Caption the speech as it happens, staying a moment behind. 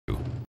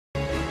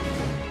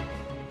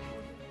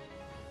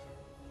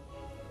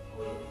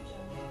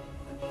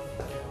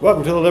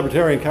Welcome to the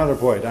Libertarian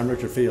Counterpoint. I'm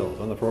Richard Field.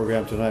 On the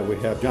program tonight we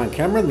have John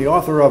Cameron, the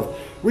author of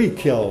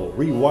Rekill,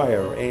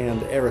 Rewire,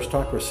 and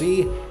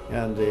Aristocracy,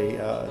 and the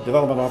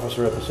Development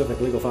Officer at Pacific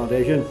Legal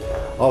Foundation.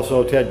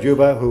 Also Ted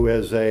Juba, who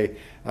is a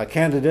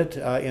candidate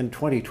in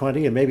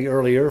 2020 and maybe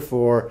earlier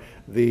for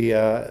the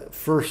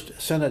 1st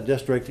Senate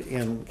District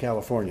in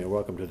California.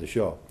 Welcome to the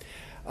show.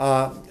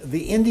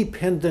 The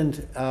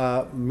independent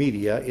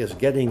media is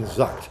getting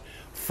zucked.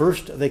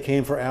 First, they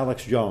came for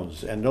Alex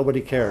Jones, and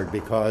nobody cared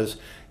because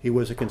he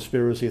was a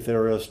conspiracy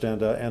theorist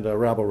and a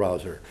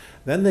rabble-rouser.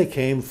 Then they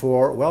came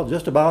for, well,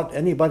 just about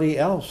anybody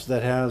else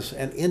that has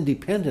an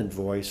independent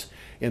voice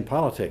in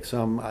politics.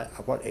 Some,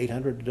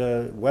 800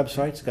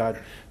 websites got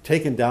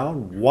taken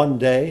down one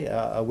day,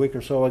 a week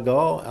or so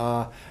ago,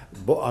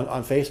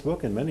 on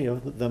Facebook, and many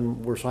of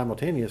them were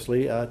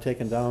simultaneously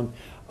taken down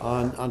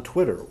on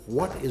Twitter.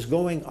 What is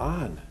going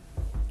on,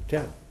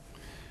 Ted?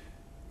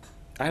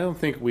 I don't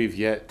think we've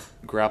yet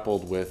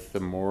grappled with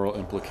the moral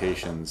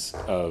implications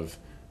of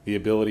the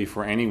ability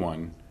for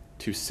anyone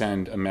to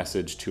send a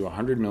message to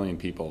 100 million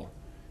people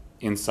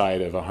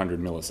inside of 100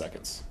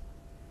 milliseconds.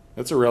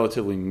 That's a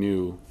relatively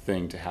new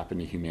thing to happen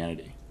to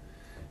humanity.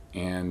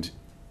 And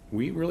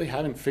we really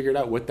haven't figured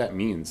out what that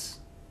means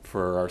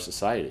for our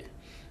society.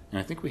 And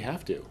I think we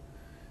have to.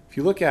 If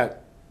you look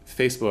at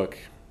Facebook,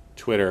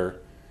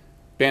 Twitter,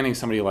 banning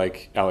somebody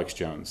like Alex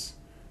Jones,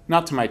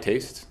 not to my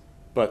taste,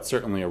 but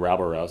certainly a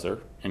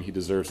rabble-rouser, and he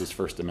deserves his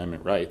First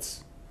Amendment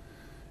rights,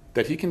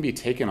 that he can be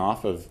taken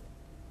off of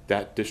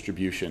that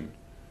distribution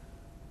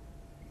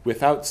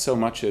without so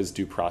much as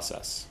due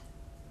process.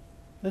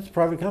 It's a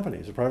private company.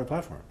 It's a private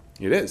platform.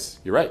 It is.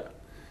 You're right.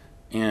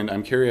 And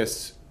I'm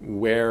curious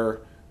where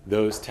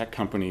those tech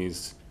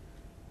companies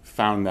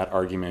found that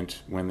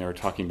argument when they were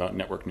talking about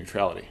network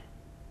neutrality.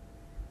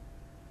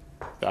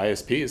 The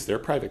ISPs, they're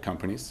private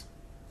companies.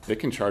 They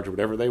can charge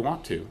whatever they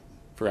want to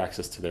for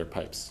access to their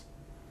pipes.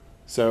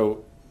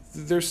 So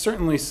there's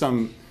certainly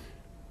some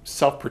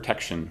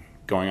self-protection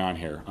going on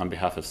here on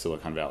behalf of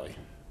Silicon Valley.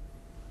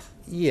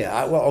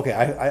 Yeah, well,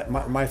 okay.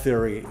 My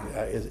theory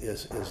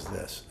is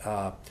this: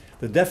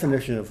 the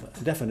definition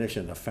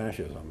of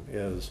fascism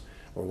is,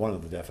 or one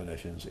of the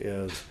definitions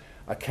is,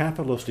 a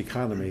capitalist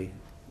economy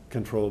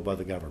controlled by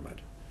the government.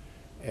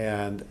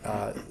 And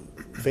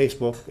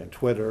Facebook and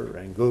Twitter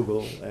and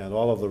Google and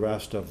all of the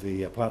rest of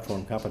the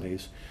platform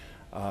companies,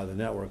 the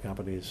network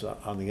companies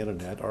on the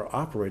internet, are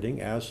operating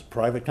as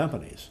private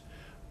companies,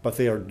 but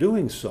they are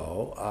doing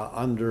so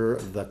under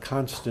the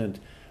constant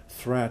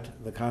threat,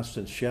 the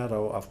constant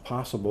shadow of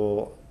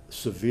possible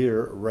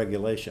severe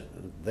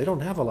regulation. They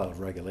don't have a lot of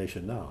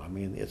regulation now. I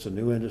mean, it's a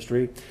new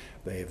industry.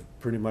 They've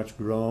pretty much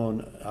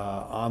grown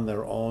on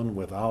their own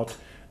without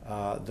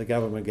the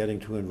government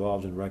getting too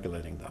involved in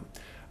regulating them.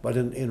 But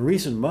in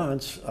recent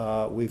months,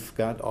 we've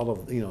got all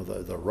of,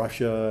 the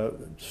Russia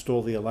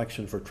stole the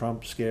election for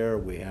Trump scare.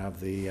 We have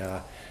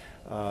the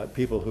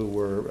people who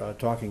were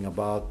talking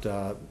about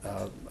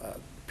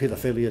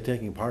pedophilia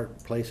taking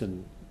place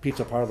in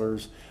pizza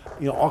parlors.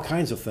 All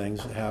kinds of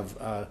things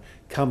have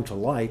come to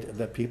light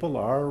that people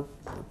are,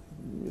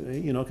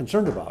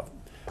 concerned about.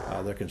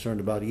 They're concerned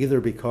about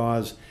either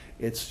because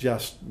it's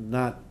just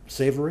not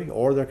savory,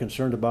 or they're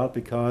concerned about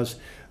because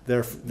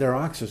their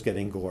ox is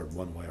getting gored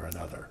one way or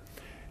another.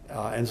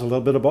 And it's a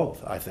little bit of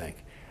both, I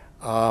think.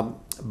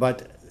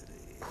 But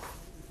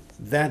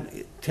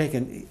that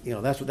taken,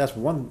 that's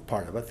one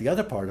part of it. The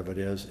other part of it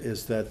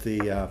is that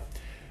the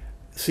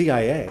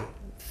CIA,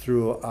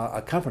 through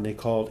a company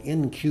called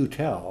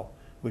In-Q-Tel,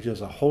 which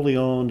is a wholly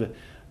owned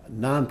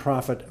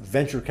nonprofit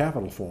venture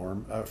capital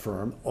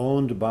firm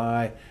owned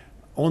by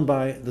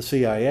the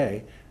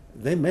CIA,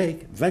 they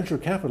make venture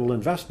capital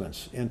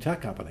investments in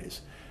tech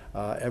companies.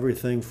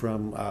 Everything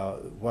from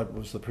what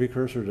was the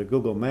precursor to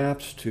Google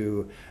Maps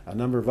to a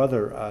number of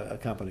other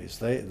companies.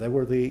 They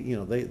were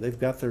they've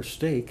got their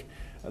stake,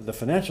 the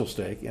financial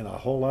stake, in a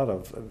whole lot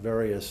of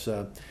various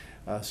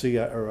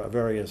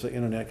various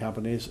internet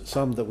companies.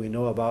 Some that we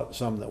know about,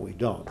 some that we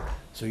don't.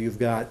 So you've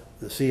got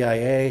the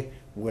CIA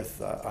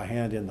with a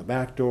hand in the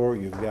back door.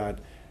 You've got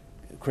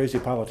crazy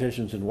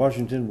politicians in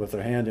Washington with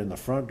their hand in the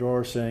front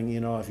door saying,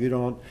 if you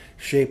don't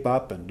shape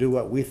up and do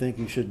what we think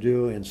you should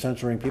do in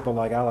censoring people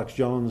like Alex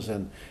Jones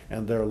and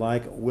their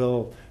like,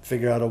 we'll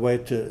figure out a way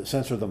to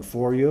censor them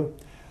for you.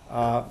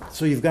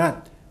 So you've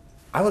got,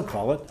 I would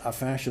call it, a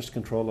fascist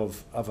control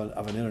of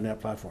an internet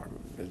platform.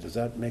 Does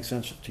that make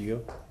sense to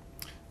you?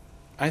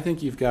 I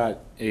think you've got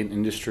an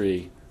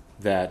industry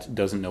that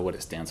doesn't know what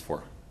it stands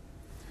for.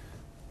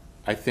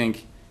 I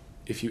think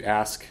if you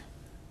ask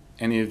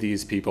any of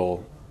these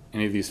people,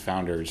 any of these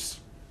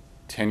founders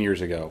 10 years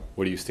ago,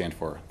 what do you stand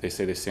for? They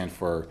say they stand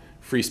for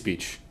free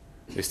speech.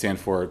 They stand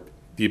for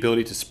the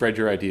ability to spread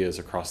your ideas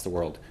across the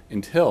world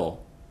until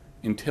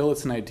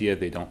it's an idea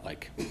they don't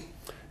like. Do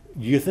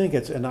you think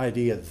it's an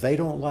idea they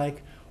don't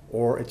like,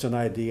 or it's an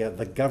idea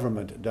the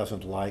government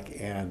doesn't like,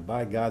 and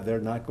by God, they're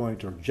not going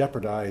to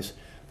jeopardize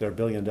their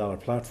billion-dollar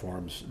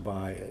platforms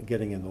by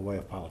getting in the way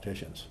of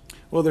politicians?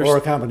 Well, or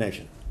a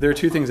combination? There are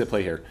two things at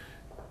play here.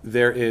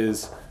 There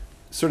is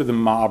sort of the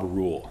mob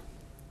rule.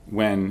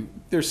 when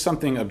there's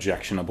something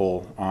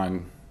objectionable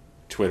on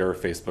Twitter or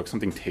Facebook,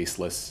 something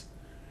tasteless,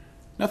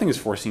 nothing is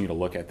forcing you to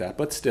look at that,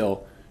 but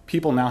still,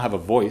 people now have a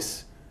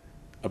voice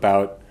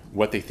about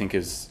what they think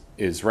is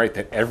right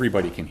that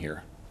everybody can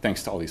hear,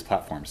 thanks to all these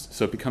platforms.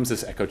 So it becomes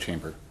this echo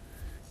chamber.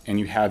 And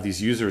you have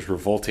these users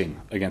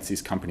revolting against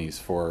these companies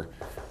for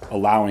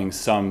allowing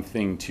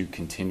something to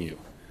continue.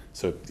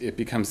 So it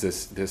becomes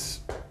this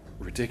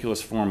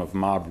ridiculous form of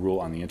mob rule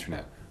on the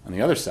internet. On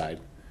the other side,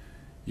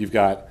 you've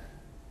got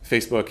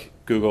Facebook,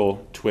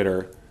 Google,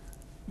 Twitter.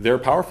 They're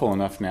powerful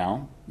enough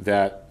now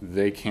that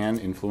they can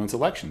influence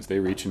elections. They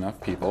reach enough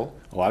people.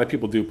 A lot of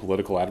people do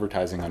political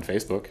advertising on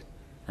Facebook,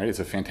 right? It's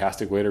a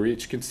fantastic way to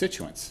reach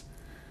constituents.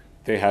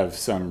 They have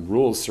some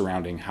rules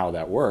surrounding how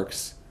that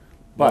works.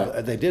 But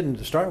well, they didn't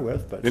to start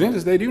with, but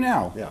they do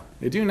now. Yeah,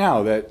 they do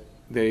now that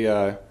they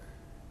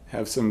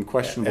have some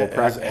questionable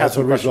practices. As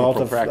a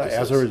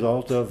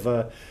result of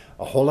a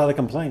whole lot of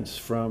complaints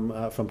from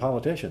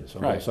politicians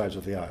on both sides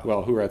of the aisle.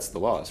 Well, who writes the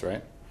laws,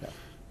 right? Yeah.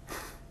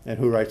 And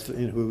who writes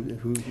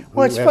who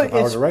well, has the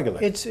power to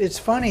regulate? It's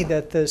funny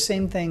that the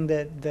same thing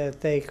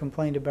that they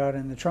complained about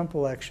in the Trump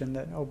election,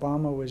 that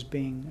Obama was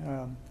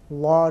being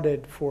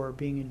lauded for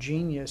being a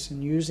genius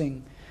and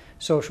using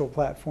social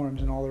platforms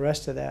and all the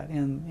rest of that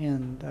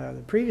in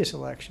the previous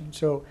election.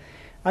 So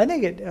I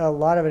think a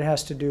lot of it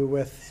has to do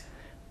with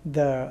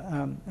the,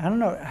 I don't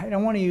know, I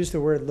don't want to use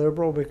the word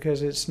liberal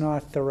because it's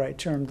not the right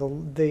term,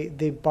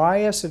 the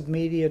bias of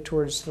media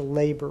towards the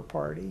Labor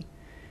Party.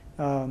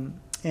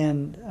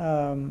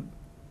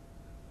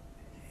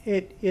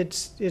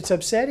 It's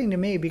upsetting to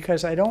me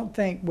because I don't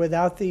think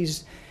without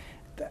these,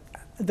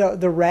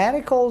 the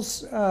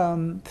radicals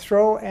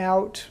throw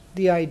out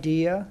the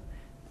idea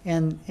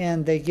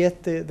and they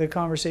get the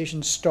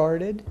conversation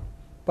started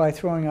by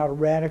throwing out a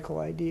radical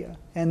idea.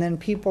 And then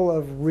people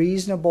of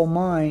reasonable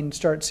mind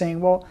start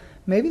saying, well,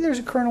 maybe there's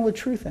a kernel of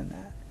truth in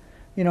that.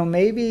 You know,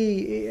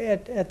 maybe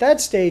at that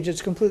stage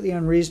it's completely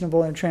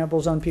unreasonable and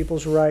tramples on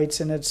people's rights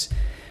and it's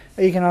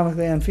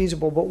economically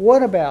unfeasible. But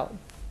what about,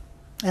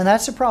 and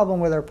that's a problem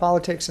with our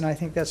politics, and I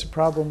think that's a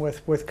problem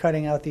with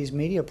cutting out these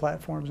media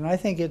platforms. And I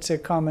think it's a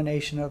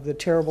combination of the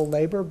terrible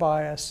labor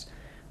bias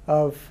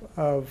of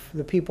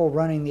the people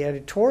running the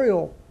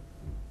editorial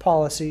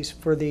policies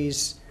for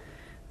these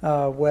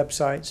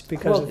websites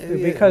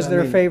because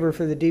they're a favor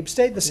for the deep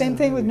state. The same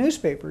thing with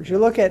newspapers. You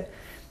look at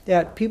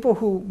people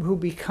who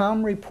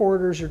become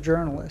reporters or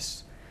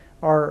journalists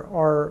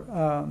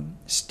are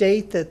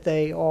state that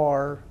they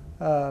are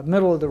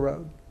middle of the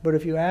road. But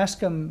if you ask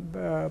them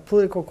a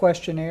political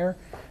questionnaire,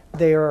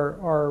 they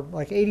are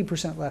like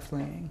 80%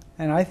 left-leaning.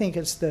 And I think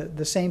it's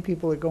the same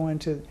people that go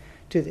into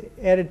the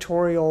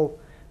editorial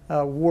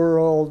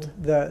world,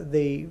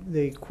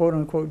 the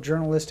quote-unquote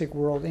journalistic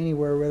world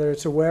anywhere, whether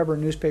it's a web or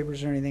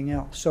newspapers or anything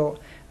else. So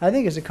I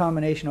think it's a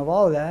combination of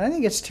all of that. I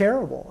think it's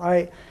terrible.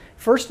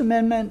 First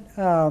Amendment,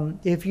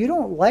 if you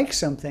don't like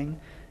something,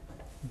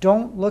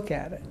 don't look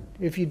at it.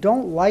 If you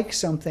don't like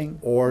something,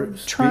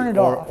 turn it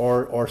off.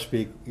 Or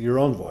speak your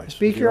own voice.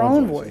 Speak your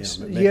own voice.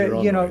 Do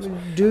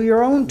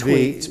your own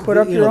tweets. Put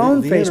up your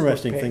own Facebook page. The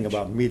interesting thing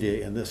about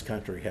media in this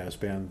country has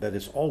been that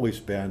it's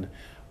always been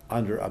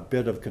under a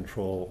bit of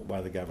control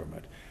by the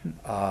government,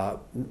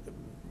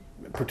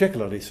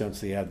 particularly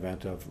since the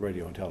advent of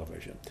radio and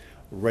television.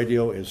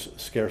 Radio is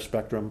scarce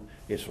spectrum.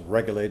 It's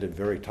regulated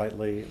very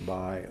tightly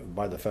by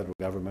the federal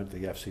government,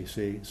 the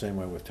FCC. Same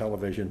way with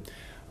television.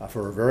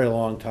 For a very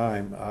long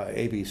time,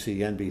 ABC,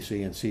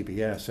 NBC, and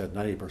CBS had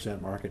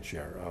 90% market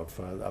share of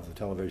the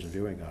television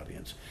viewing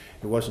audience.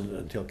 It wasn't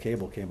until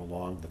cable came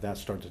along that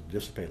started to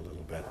dissipate a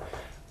little bit.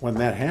 When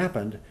that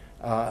happened,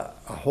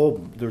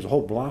 there's a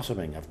whole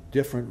blossoming of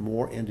different,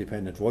 more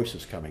independent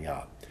voices coming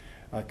out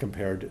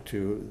compared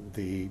to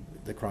the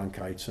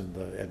Cronkites and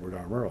the Edward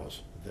R. Murrows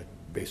that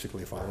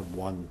basically followed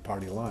one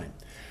party line.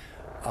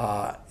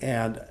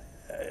 And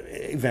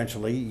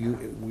eventually,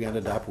 we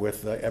ended up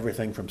with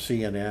everything from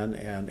CNN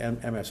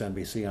and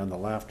MSNBC on the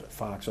left,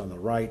 Fox on the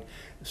right,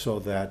 so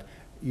that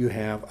you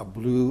have a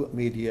blue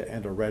media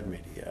and a red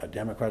media, a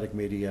Democratic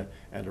media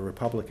and a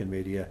Republican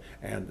media,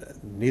 and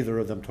neither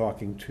of them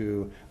talking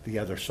to the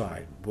other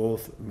side.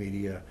 Both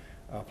media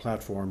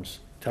platforms,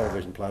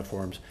 television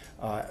platforms,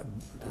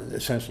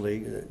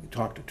 essentially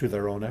talked to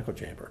their own echo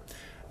chamber.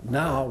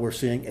 Now we're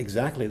seeing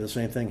exactly the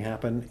same thing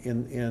happen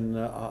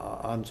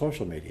on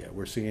social media.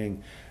 We're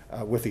seeing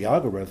with the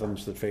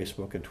algorithms that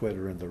Facebook and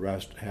Twitter and the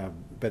rest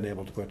have been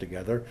able to put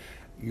together,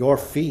 your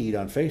feed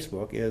on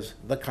Facebook is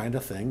the kind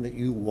of thing that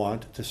you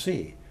want to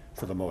see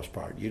for the most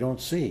part. You don't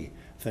see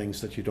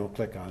things that you don't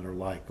click on or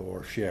like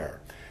or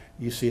share.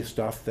 You see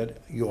stuff that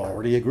you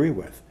already agree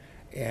with.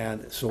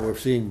 And so we're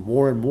seeing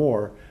more and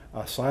more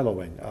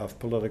siloing of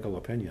political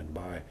opinion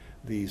by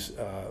these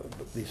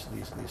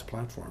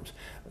platforms.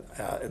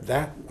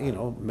 That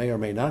may or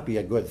may not be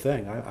a good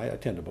thing. I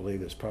tend to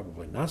believe it's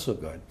probably not so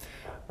good.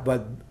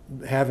 But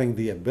having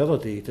the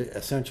ability to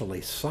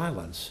essentially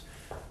silence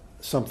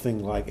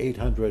something like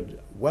 800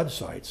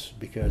 websites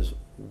because,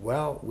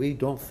 well, we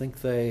don't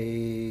think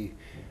they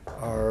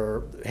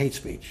are hate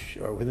speech,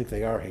 or we think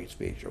they are hate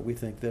speech, or we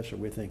think this, or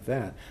we think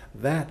that.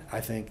 That,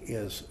 I think,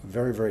 is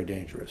very, very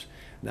dangerous.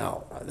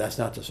 Now, that's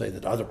not to say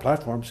that other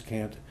platforms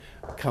can't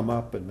come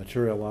up and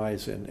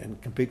materialize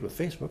and compete with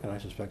Facebook, and I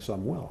suspect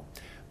some will.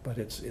 But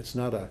it's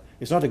not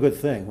a good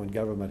thing when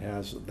government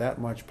has that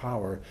much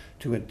power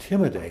to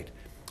intimidate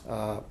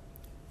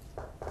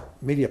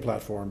media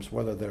platforms,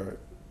 whether they're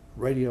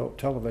radio,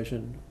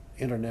 television,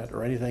 internet,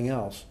 or anything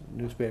else,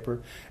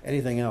 newspaper,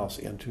 anything else,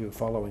 into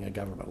following a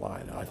government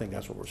line. And I think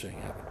that's what we're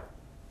seeing happen.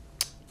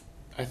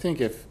 I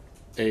think if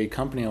a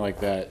company like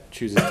that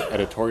chooses to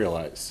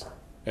editorialize,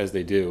 as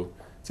they do,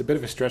 it's a bit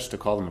of a stretch to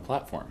call them a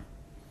platform.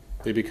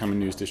 They become a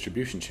news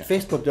distribution channel.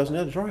 Facebook doesn't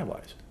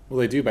editorialize. Well,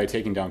 they do by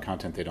taking down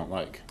content they don't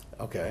like.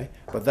 Okay,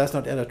 but that's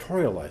not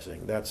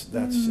editorializing. That's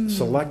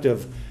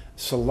selective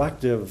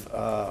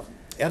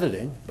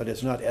editing, but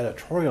it's not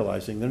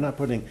editorializing.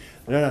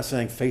 They're not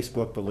saying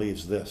Facebook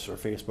believes this or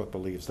Facebook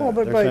believes that.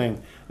 Well, they're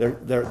saying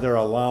they're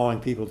allowing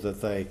people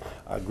that they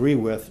agree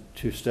with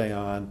to stay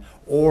on,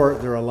 or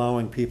they're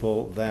allowing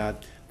people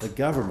that the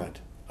government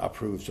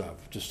approves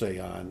of to stay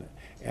on,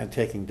 and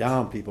taking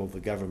down people the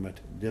government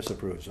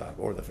disapproves of,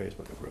 or the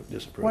Facebook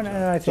disapproves Well, of.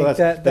 and I So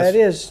think that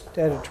is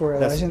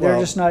editorializing. They're well,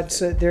 just not.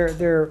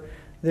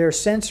 They're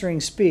censoring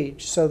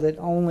speech so that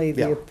only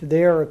Yeah.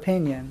 their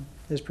opinion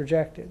is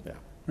projected. Yeah.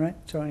 Right.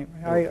 So anyway,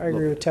 I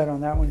agree with Ted on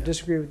that one. Yeah.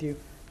 Disagree with you.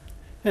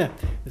 Yeah,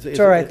 It's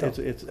all right, though.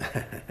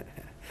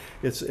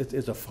 It's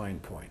a fine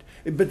point,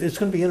 but it's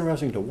going to be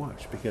interesting to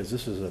watch, because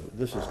this is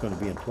going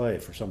to be in play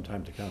for some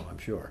time to come, I'm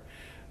sure.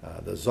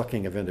 The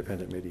zucking of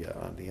independent media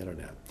on the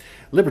internet.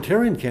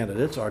 Libertarian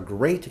candidates are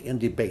great in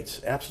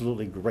debates,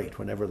 absolutely great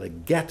whenever they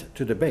get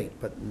to debate,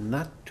 but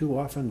not too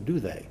often do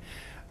they.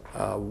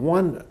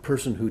 One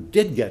person who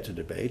did get to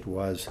debate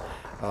was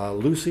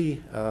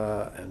Lucy,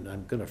 and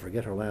I'm going to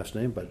forget her last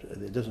name, but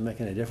it doesn't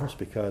make any difference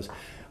because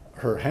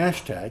her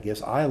hashtag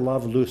is I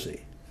love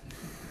Lucy.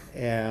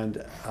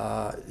 And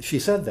she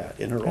said that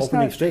in her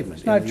opening statement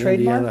it's not in the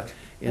trademarked?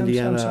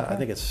 Indiana, I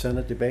think it's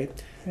Senate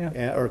debate,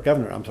 Yeah. or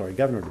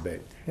governor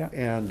debate. Yeah.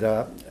 And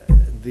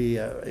the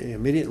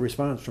immediate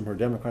response from her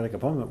Democratic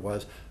opponent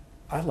was,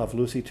 I love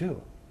Lucy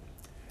too.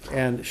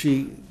 And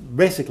she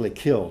basically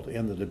killed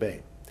in the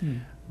debate.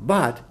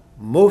 But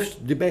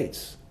most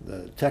debates,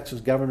 the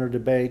Texas governor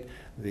debate,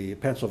 the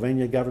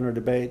Pennsylvania governor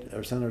debate,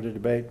 or senator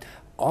debate,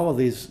 all of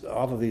these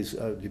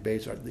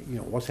debates are,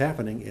 what's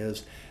happening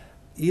is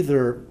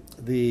either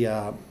the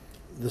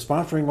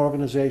sponsoring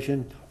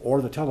organization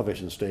or the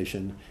television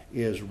station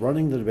is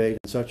running the debate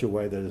in such a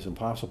way that it's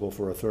impossible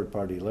for a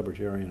third-party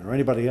libertarian or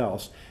anybody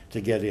else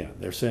to get in.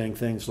 They're saying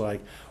things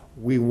like,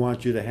 we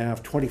want you to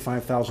have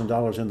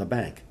 $25,000 in the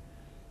bank,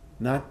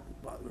 not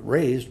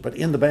raised, but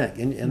in the bank,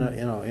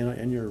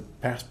 in your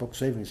passbook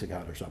savings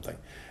account or something.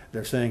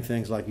 They're saying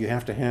things like, you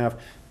have to have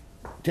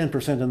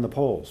 10% in the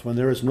polls, when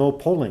there is no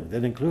polling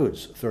that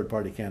includes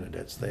third-party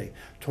candidates. They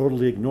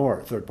totally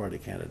ignore third-party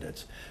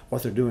candidates.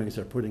 What they're doing is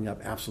they're putting up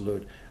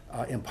absolute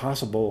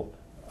impossible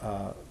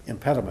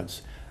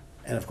impediments,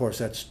 and of course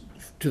that's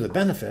to the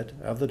benefit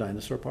of the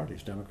dinosaur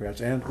parties,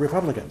 Democrats and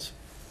Republicans.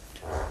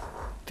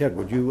 Ted,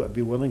 would you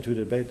be willing to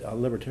debate a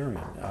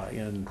libertarian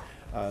in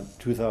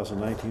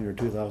 2019 or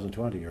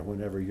 2020 or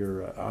whenever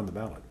you're on the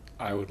ballot?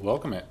 I would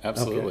welcome it,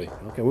 absolutely.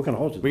 Okay, we're going to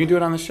hold you. We can do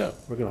it on the show.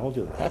 We're going to hold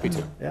you. To that. Happy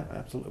to. Yeah,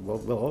 absolutely.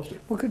 We'll host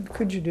it. Well,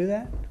 could you do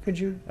that? Could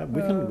you?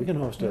 We can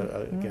host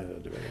a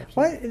candidate debate.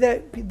 Absolutely.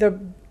 What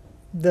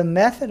the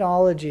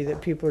methodology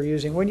that people are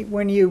using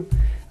when you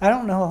I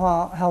don't know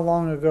how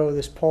long ago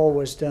this poll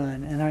was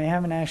done, and I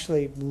haven't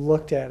actually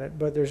looked at it,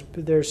 but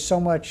there's so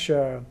much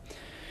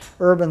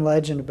urban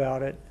legend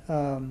about it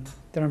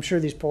that I'm sure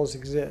these polls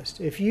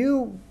exist. If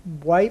you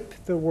wipe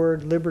the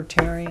word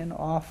libertarian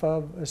off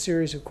of a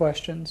series of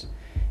questions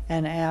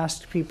and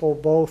asked people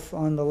both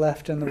on the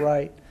left and the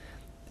right,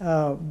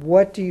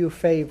 what do you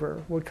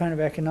favor? What kind of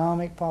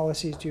economic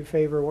policies do you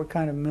favor? What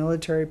kind of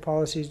military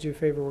policies do you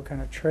favor? What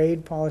kind of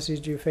trade policies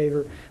do you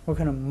favor? What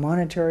kind of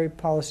monetary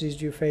policies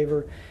do you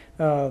favor?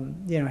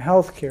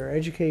 Healthcare,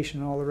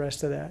 education, all the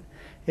rest of that.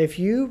 If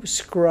you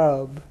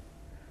scrub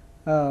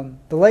the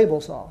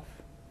labels off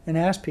and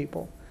ask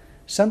people,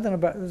 something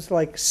about, it's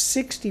like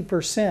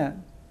 60%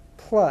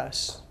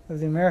 plus of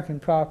the American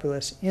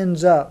populace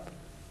ends up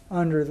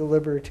under the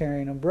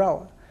libertarian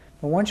umbrella.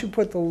 But once you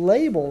put the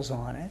labels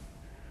on it,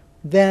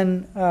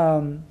 then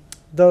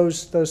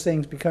those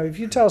things become, if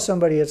you tell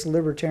somebody it's a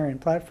libertarian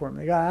platform,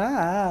 they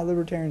go,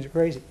 libertarians are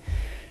crazy.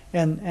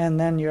 And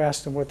then you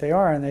ask them what they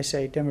are, and they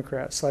say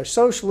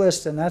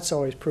Democrat/socialist, and that's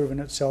always proven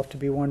itself to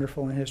be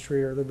wonderful in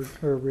history, or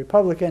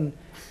Republican.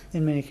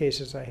 In many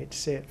cases, I hate to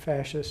say it,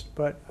 fascist,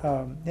 but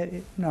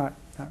not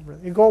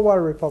really. A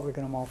Goldwater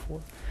Republican, I'm all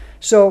for.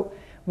 So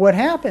what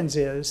happens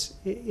is,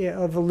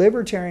 a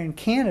libertarian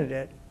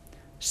candidate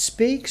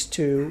speaks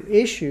to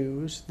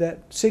issues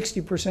that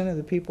 60% of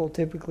the people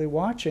typically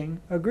watching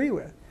agree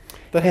with.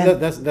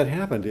 That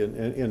happened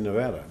in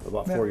Nevada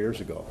about 4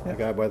 years ago. A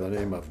guy by the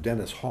name of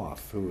Dennis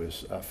Hoff, who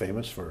is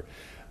famous for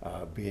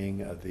being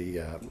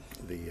the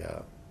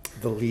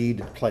the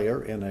lead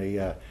player in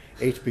a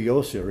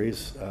HBO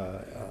series.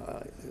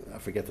 I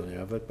forget the name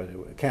of it,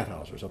 but Cat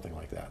House or something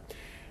like that.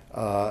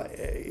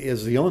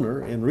 Is the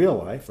owner in real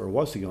life, or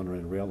was the owner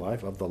in real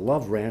life, of the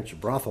Love Ranch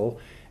brothel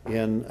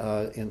in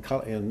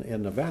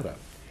Nevada.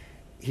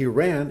 He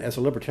ran as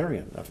a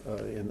Libertarian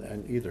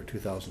in either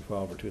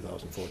 2012 or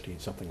 2014,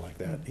 something like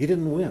that. He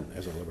didn't win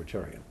as a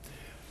Libertarian.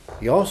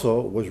 He also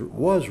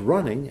was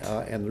running,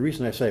 and the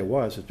reason I say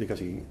was is because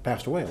he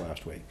passed away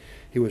last week.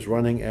 He was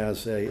running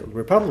as a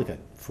Republican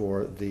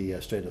for the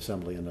state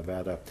assembly in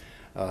Nevada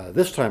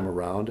this time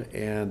around,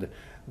 and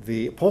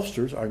the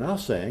pollsters are now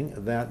saying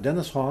that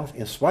Dennis Hoff,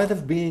 in spite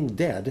of being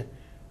dead,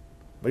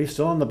 but he's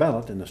still on the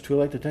ballot and it's too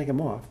late to take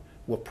him off,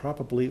 will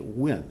probably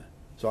win.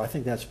 So I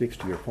think that speaks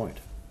to your point.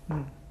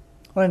 Hmm.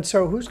 Well, and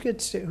so who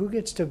gets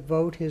to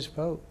vote his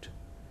vote?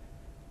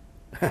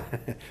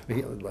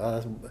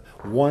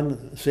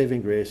 One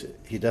saving grace: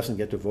 he doesn't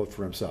get to vote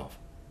for himself.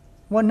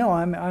 Well, no,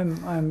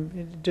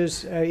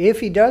 if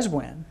he does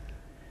win,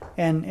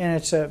 and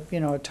it's a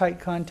tight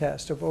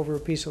contest over a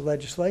piece of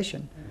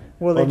legislation,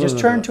 will they just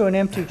turn to an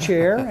empty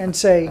chair and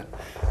say,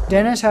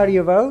 "Dennis, how do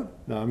you vote?"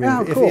 No, I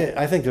mean, cool.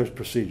 I think there's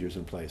procedures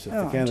in place. If the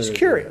I'm candidate, just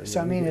curious.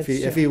 I mean, if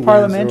it's he wins,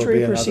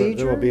 parliamentary procedure.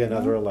 There will be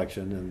another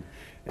election,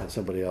 and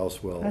somebody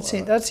else will.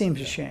 That seems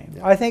a shame.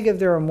 Yeah. I think if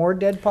there are more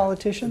dead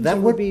politicians, that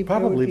it would be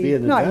probably be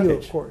an not advantage. you,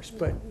 of course,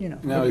 but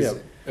Now,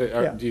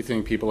 Yeah. do you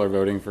think people are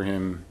voting for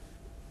him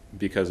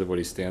because of what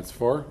he stands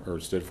for or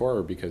stood for,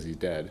 or because he's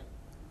dead?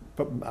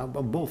 But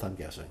both, I'm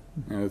guessing.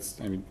 I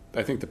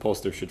think the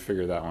pollster should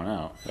figure that one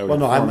out. That Well, would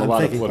no, inform a I'm lot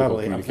of thinking political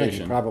probably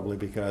communication.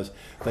 because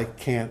they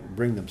can't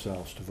bring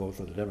themselves to vote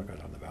for the Democrat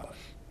on the ballot.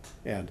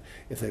 And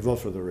if they vote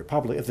for the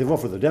Republican, if they vote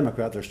for the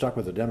Democrat, they're stuck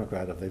with the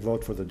Democrat. If they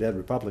vote for the dead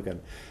Republican,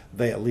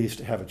 they at least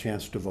have a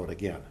chance to vote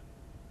again.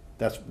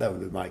 That would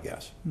be my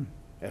guess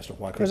as to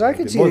why. because I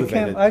could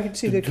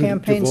see the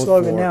campaign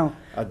slogan now.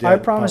 I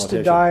promise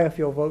to die if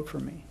you'll vote for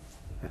me.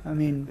 I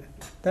mean,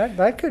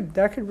 that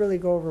could really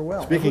go over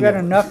well. We've got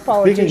enough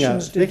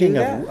politicians to do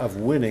that. Speaking of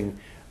winning,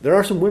 there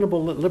are some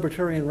winnable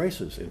Libertarian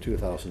races in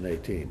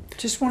 2018.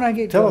 Just when I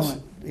get Tell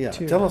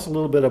going. us a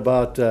little bit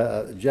about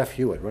Jeff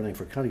Hewitt running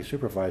for county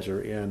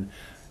supervisor in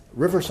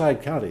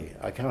Riverside County,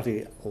 a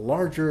county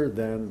larger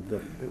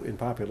in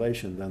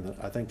population than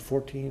I think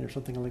 14 or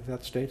something like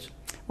that states.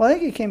 Well, I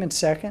think he came in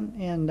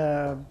second, and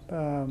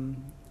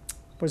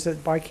was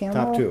it bicameral?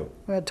 Top two.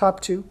 Top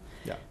two.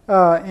 Yeah.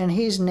 And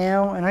he's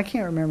now, and I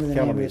can't remember the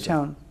name of the Calamisa.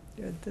 town.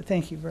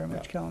 Thank you very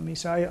much,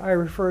 Calamisa. I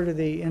refer to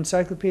the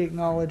encyclopedic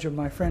knowledge of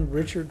my friend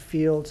Richard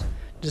Fields.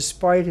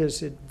 Despite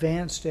his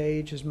advanced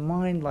age, his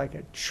mind like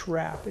a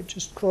trap. It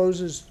just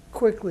closes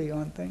quickly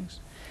on things.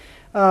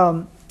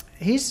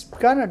 He's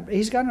got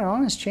an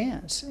honest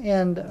chance.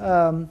 And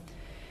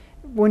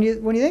when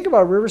you think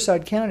about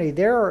Riverside County,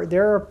 there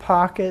are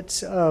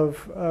pockets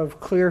of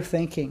clear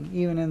thinking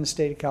even in the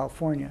state of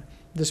California,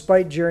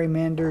 despite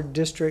gerrymandered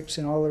districts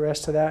and all the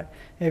rest of that.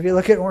 And if you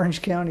look at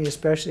Orange County,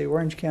 especially,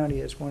 Orange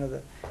County is one of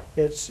the,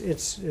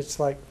 it's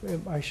like,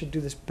 I should do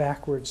this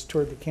backwards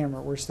toward the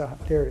camera.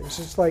 There it is.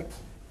 It's like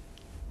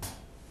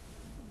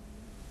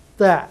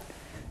that.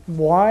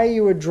 Why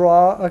you would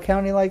draw a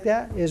county like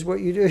that is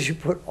what you do is you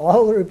put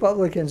all the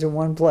Republicans in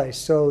one place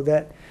so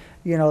that,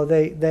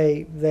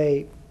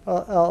 they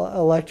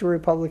elect a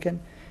Republican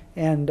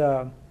and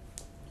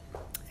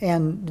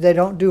they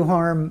don't do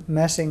harm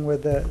messing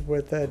with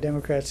the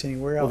Democrats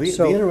anywhere else.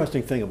 Well, the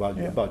interesting thing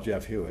about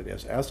Jeff Hewitt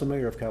is, as the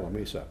mayor of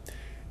Calamisa,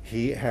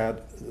 the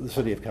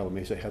city of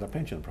Calamisa had a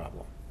pension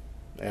problem,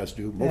 as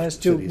do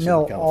most cities in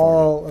California.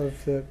 All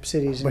of the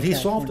cities in California. But he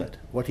solved it.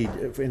 What he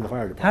did in the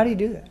fire department. How did he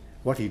do that?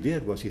 What he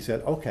did was he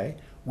said, "Okay,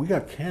 we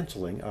are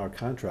canceling our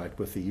contract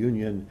with the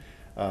union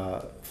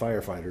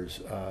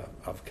firefighters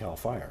of Cal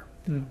Fire.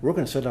 We're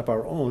going to set up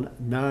our own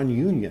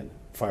non-union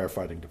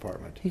firefighting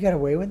department." He got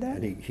away with that?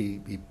 And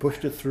he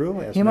pushed it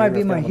through. As he might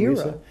be mayor of my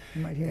Calamisa,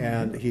 hero.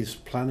 And he's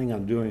planning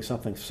on doing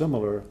something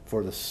similar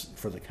for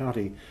the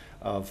county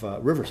of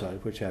Riverside,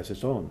 which has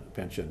its own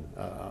pension,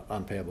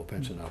 unpayable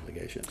pension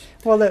obligations.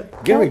 Well,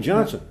 Gary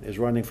Johnson is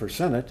running for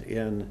Senate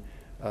in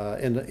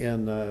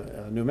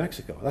New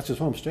Mexico. That's his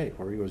home state,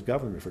 where he was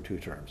governor for 2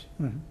 terms.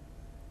 Mm-hmm.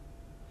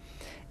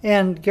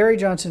 And Gary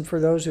Johnson, for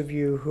those of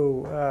you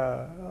who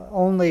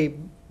only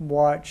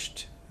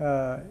watched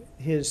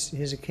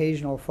his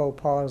occasional faux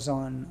pas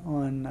on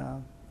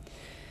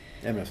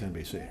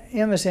MSNBC,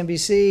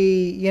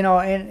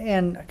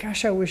 and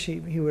gosh, I wish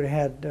he would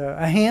have had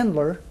a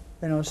handler,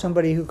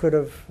 somebody who could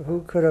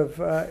have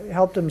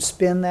helped him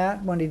spin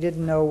that when he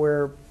didn't know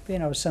where,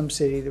 some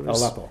city that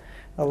was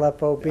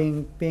Aleppo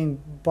being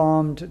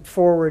bombed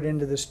forward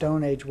into the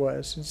Stone Age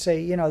was, and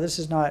say, this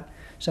is not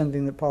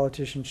something that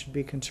politicians should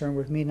be concerned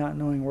with. Me not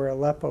knowing where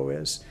Aleppo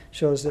is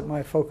shows that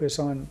my focus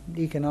on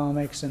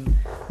economics and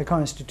the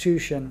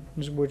Constitution,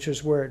 which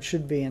is where it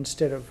should be,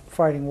 instead of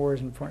fighting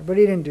wars in foreign. But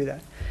he didn't do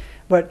that.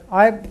 But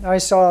I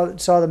saw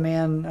the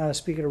man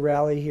speak at a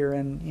rally here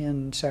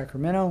in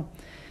Sacramento,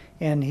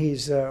 and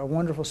he's a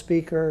wonderful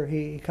speaker.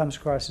 He comes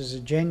across as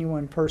a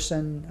genuine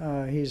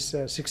person. He's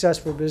a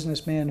successful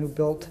businessman who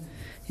built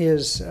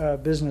his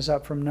business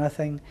up from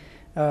nothing.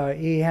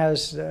 He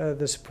has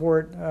the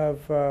support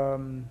of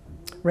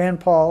Rand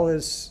Paul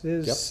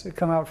has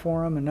come out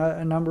for him, and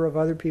a number of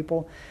other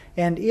people.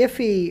 And if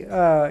he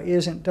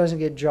doesn't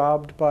get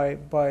jobbed by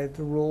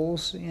the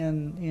rules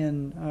in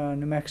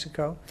New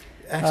Mexico,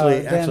 Actually,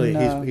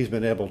 then, he's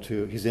been able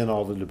to. He's in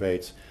all the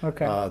debates.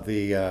 Okay.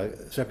 The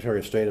Secretary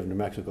of State of New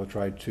Mexico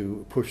tried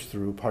to push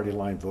through party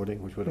line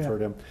voting, which would have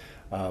hurt him,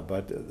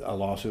 but a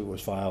lawsuit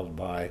was filed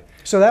by.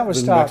 So that was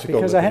the New stopped Mexico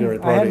because I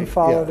Libertarian hadn't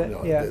followed Party. it.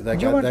 No, Yeah,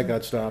 that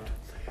got stopped.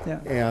 Yeah.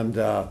 And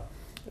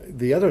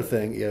the other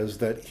thing is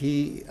that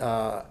he,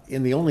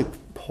 in the only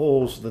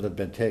polls that have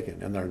been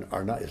taken, and there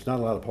are not, it's not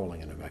a lot of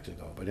polling in New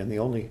Mexico, but in the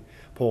only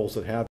polls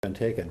that have been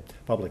taken,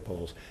 public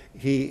polls,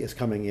 he is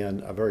coming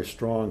in a very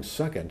strong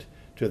second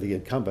to the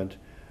incumbent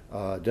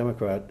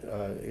Democrat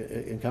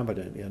incumbent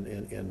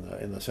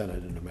in the Senate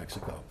in New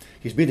Mexico.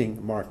 He's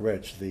beating Mark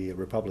Rich, the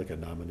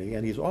Republican nominee,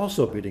 and he's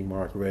also beating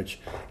Mark Rich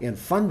in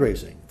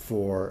fundraising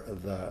for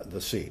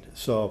the seat.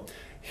 So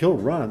he'll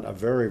run a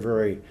very,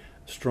 very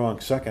strong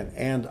second,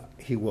 and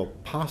he will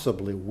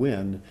possibly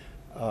win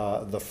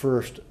the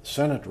first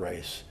Senate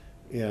race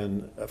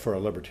for a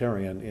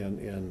Libertarian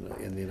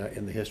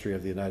in the history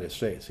of the United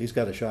States. He's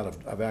got a shot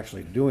of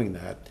actually doing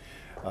that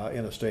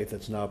in a state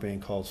that's now being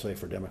called safe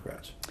for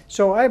Democrats.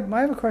 So I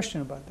have a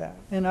question about that,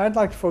 and I'd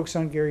like to focus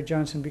on Gary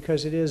Johnson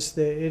because it is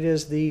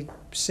the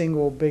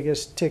single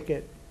biggest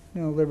ticket,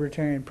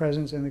 Libertarian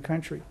presence in the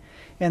country,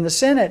 and the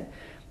Senate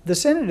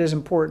is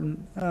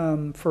important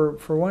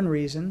for one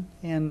reason,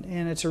 and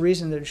it's a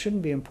reason that it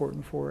shouldn't be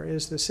important for,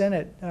 is the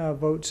Senate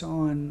votes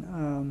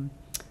on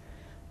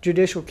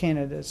judicial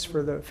candidates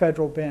for the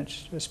federal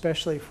bench,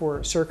 especially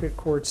for circuit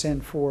courts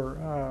and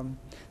for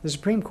the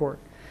Supreme Court.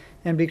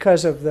 And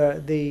because of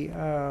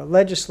the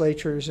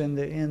legislatures in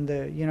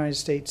the United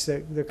States,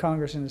 the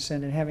Congress and the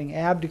Senate, having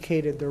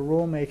abdicated their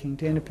rulemaking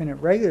to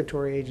independent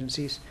regulatory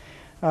agencies,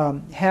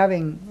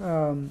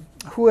 having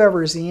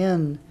whoever's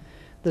in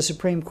the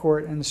Supreme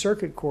Court and the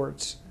circuit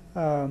courts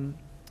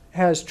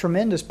has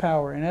tremendous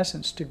power, in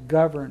essence, to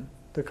govern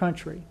the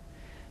country.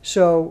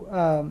 So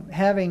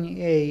having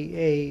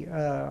a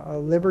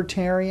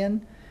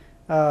libertarian,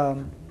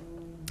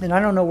 and I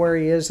don't know where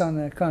he is on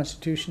the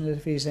Constitution,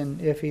 if he's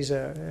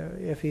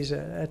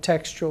a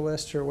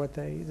textualist or what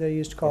they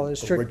used to call it,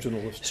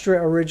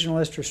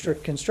 originalist or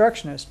strict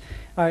constructionist.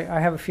 I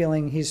have a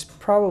feeling he's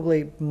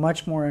probably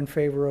much more in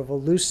favor of a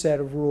loose set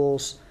of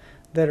rules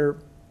that are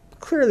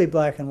clearly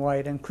black and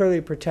white and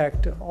clearly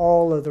protect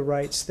all of the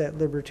rights that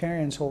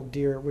libertarians hold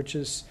dear, which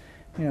is,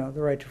 the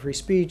right to free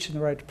speech and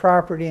the right to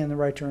property and the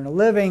right to earn a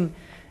living,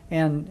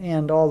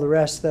 and all the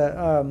rest.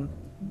 The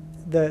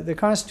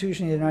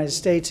Constitution of the United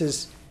States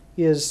is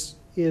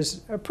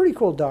a pretty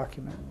cool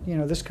document.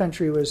 This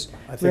country was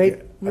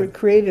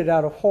created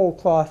out of whole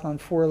cloth on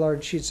 4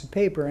 large sheets of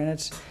paper,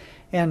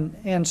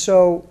 and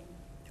so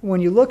when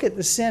you look at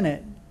the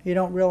Senate, you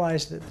don't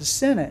realize that the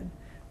Senate,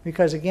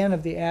 because again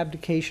of the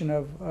abdication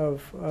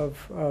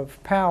of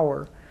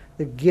power,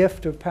 the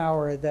gift of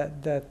power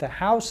that the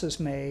House has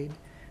made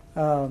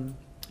to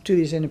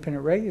these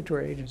independent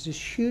regulatory agencies,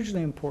 is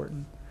hugely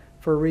important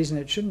for a reason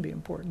it shouldn't be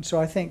important.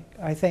 So I think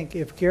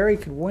if Gary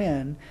could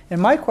win,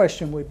 and my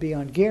question would be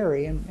on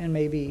Gary, and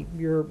maybe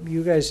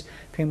you guys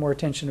pay more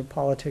attention to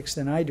politics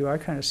than I do. I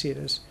kind of see it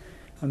as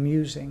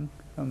amusing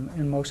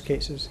in most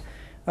cases.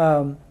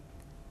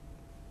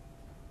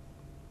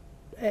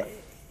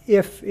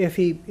 If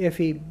he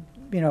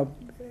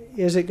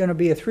is it going to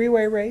be a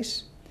three-way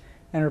race?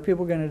 And are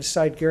people going to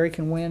decide Gary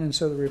can win, and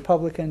so the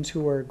Republicans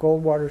who are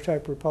Goldwater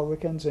type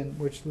Republicans and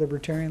which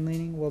libertarian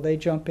leaning, will they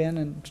jump in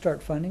and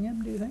start funding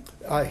him, do you think?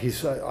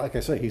 He's like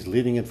I say, he's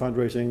leading in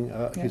fundraising.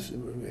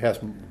 He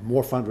has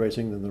more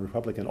fundraising than the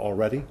Republican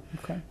already.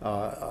 Okay.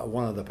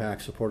 One of the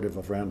PACs supportive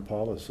of Rand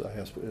Paul is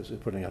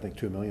putting, I think,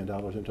 $2 million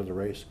into the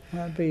race.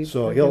 That'd be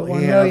so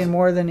 $1 million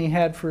more than he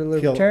had for a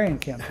Libertarian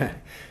campaign.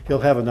 He'll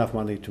have enough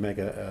money to make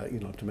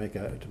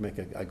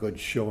a good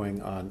showing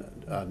on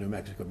New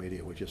Mexico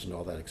media, which isn't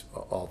all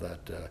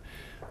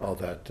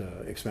that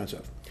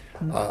expensive.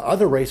 Mm-hmm.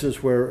 Other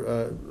races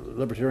where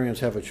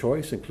libertarians have a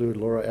choice include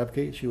Laura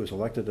Ebke. She was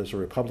elected as a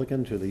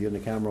Republican to the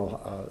unicameral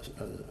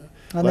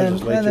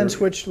legislature and then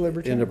switched to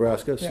Libertarian in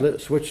Nebraska. Yeah.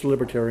 Switched to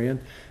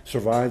Libertarian,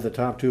 survived the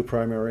top 2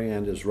 primary,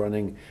 and is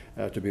running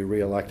to be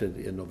reelected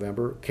in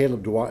November.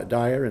 Caleb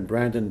Dyer and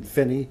Brandon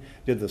Phinney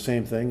did the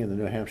same thing in the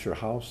New Hampshire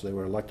House. They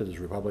were elected as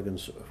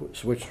Republicans,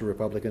 switched to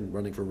Republican,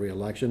 running for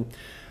reelection.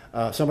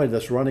 Somebody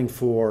that's running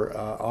for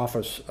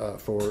office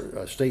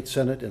for state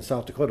senate in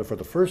South Dakota for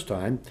the first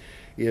time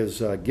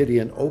is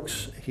Gideon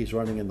Oaks. He's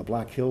running in the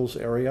Black Hills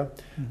area,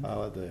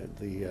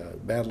 the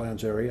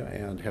Badlands area,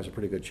 and has a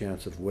pretty good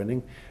chance of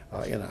winning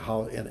in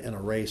a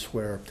race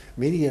where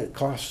media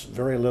costs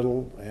very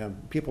little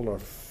and people are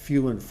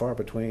few and far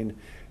between,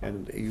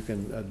 and you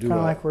can do kind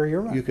of like where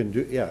you're running. You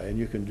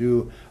can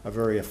do a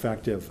very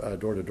effective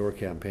door-to-door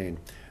campaign.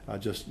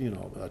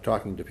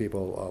 Talking to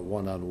people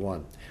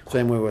one-on-one.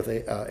 Same way with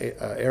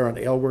Aaron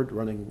Aylward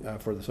running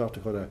for the South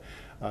Dakota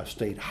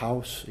state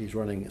house. He's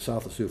running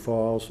south of Sioux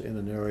Falls in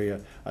an area,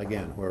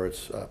 again, where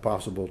it's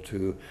possible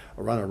to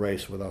run a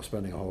race without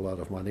spending a whole lot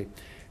of money.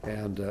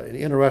 And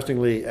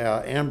interestingly,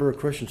 Amber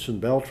Christiansen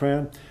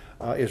Beltran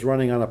is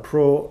running on a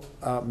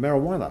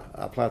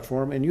pro-marijuana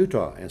platform in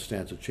Utah and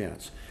stands a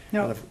chance.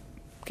 Now,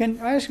 can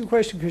I ask you a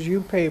question, because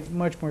you pay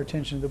much more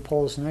attention to the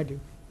polls than I do?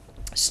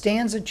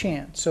 Stands a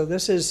chance. So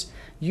this is,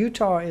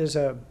 Utah is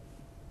I'd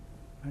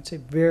say,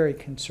 very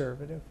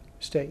conservative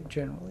state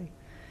generally.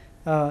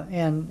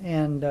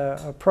 And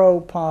a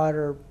pro-pot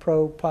or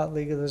pro-pot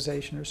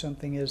legalization or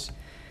something is,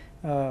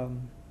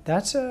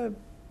 that's a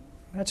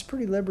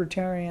pretty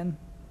libertarian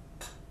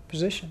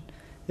position.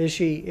 Is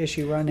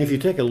she running? If you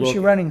take a look, is she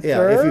running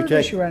third?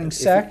 Is she running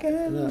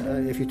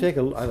second? If you take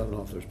a, I don't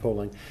know if there's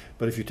polling,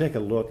 but if you take a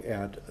look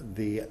at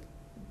the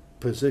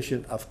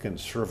position of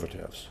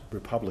conservatives,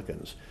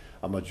 Republicans,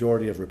 a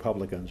majority of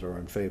Republicans are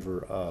in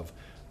favor of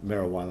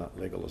marijuana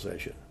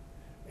legalization.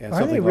 And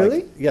Are they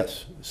really?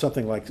 Yes,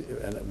 something like,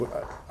 and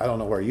I don't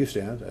know where you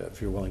stand,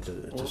 if you're willing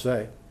to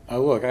say.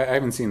 Look, I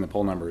haven't seen the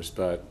poll numbers,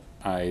 but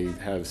I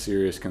have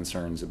serious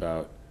concerns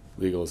about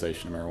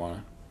legalization of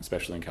marijuana,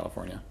 especially in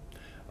California.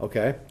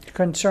 Okay.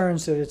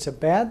 Concerns that it's a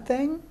bad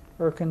thing,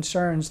 or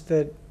concerns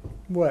that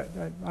what?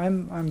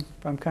 I'm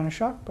kind of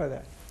shocked by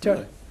that.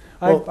 Really?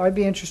 I'd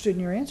be interested in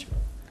your answer.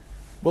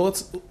 Well,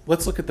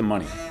 let's look at the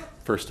money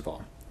first of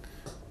all.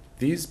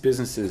 These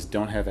businesses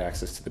don't have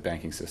access to the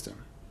banking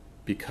system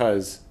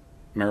because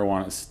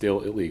marijuana is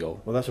still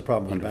illegal. Well, that's a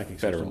problem with under the banking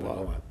federal system.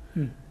 law.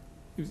 Hmm.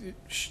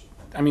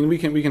 I mean, we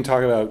can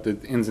talk about the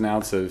ins and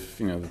outs of,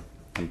 you know.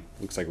 It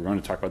looks like we're going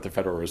to talk about the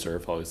Federal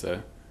Reserve, always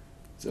a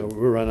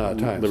we're running out of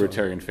time.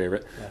 Libertarian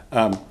favorite.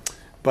 Yeah.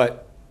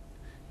 But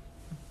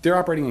they're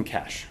operating in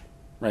cash,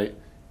 right?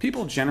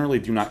 People generally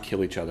do not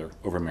kill each other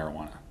over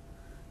marijuana.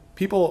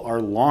 People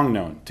are long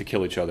known to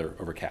kill each other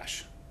over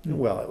cash.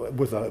 Well,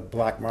 with a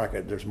black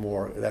market, there's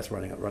more. That's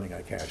running out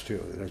of cash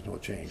too. There's no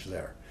change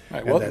there.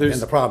 Right, Well, and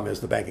the problem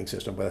is the banking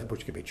system,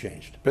 which can be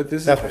changed. But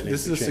this That's what is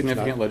needs to a be changed,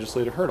 significant not-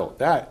 legislative hurdle.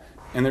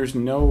 And there's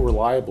no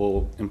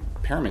reliable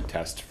impairment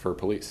test for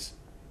police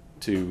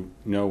to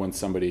know when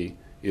somebody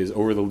is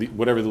over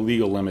whatever the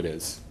legal limit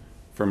is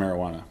for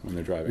marijuana when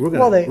they're driving.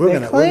 Well, they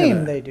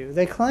claim they do.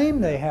 They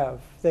claim they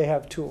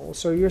have tools.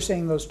 So you're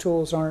saying those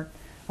tools aren't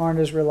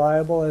as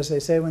reliable as they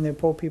say when they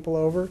pull people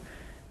over?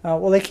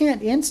 Well, they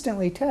can't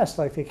instantly test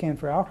like they can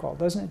for alcohol.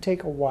 Doesn't it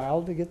take a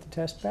while to get the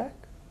test back?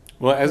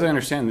 Well, as I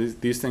understand,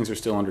 these things are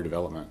still under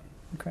development.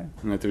 Okay.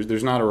 And that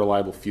there's not a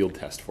reliable field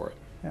test for it.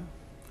 Yeah.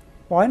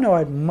 Well, I know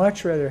I'd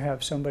much rather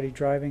have somebody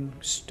driving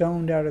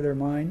stoned out of their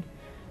mind.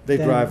 They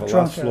than drive a lot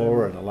drunk out of their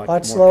slower mind. and a lot lot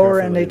more slower,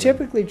 and they carefully than-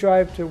 typically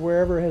drive to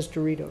wherever has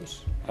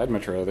Doritos. I'd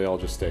much rather they all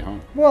just stay home.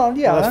 Well,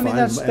 yeah, Well, I mean fine,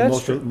 that's and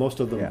true. most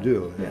of them Yeah.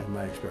 do, Yeah. in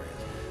my experience.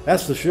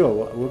 That's the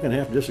show. We're going to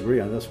have to disagree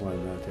on this one,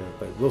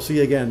 but we'll see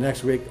you again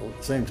next week,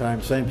 same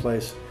time, same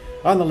place,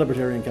 on the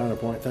Libertarian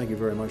Counterpoint. Thank you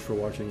very much for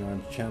watching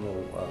on channel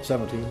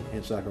 17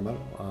 in Sacramento,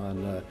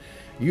 on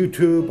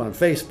YouTube, on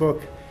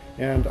Facebook,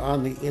 and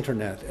on the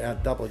internet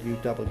at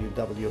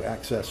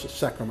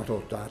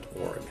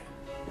www.accesssacramento.org.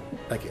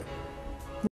 Thank you.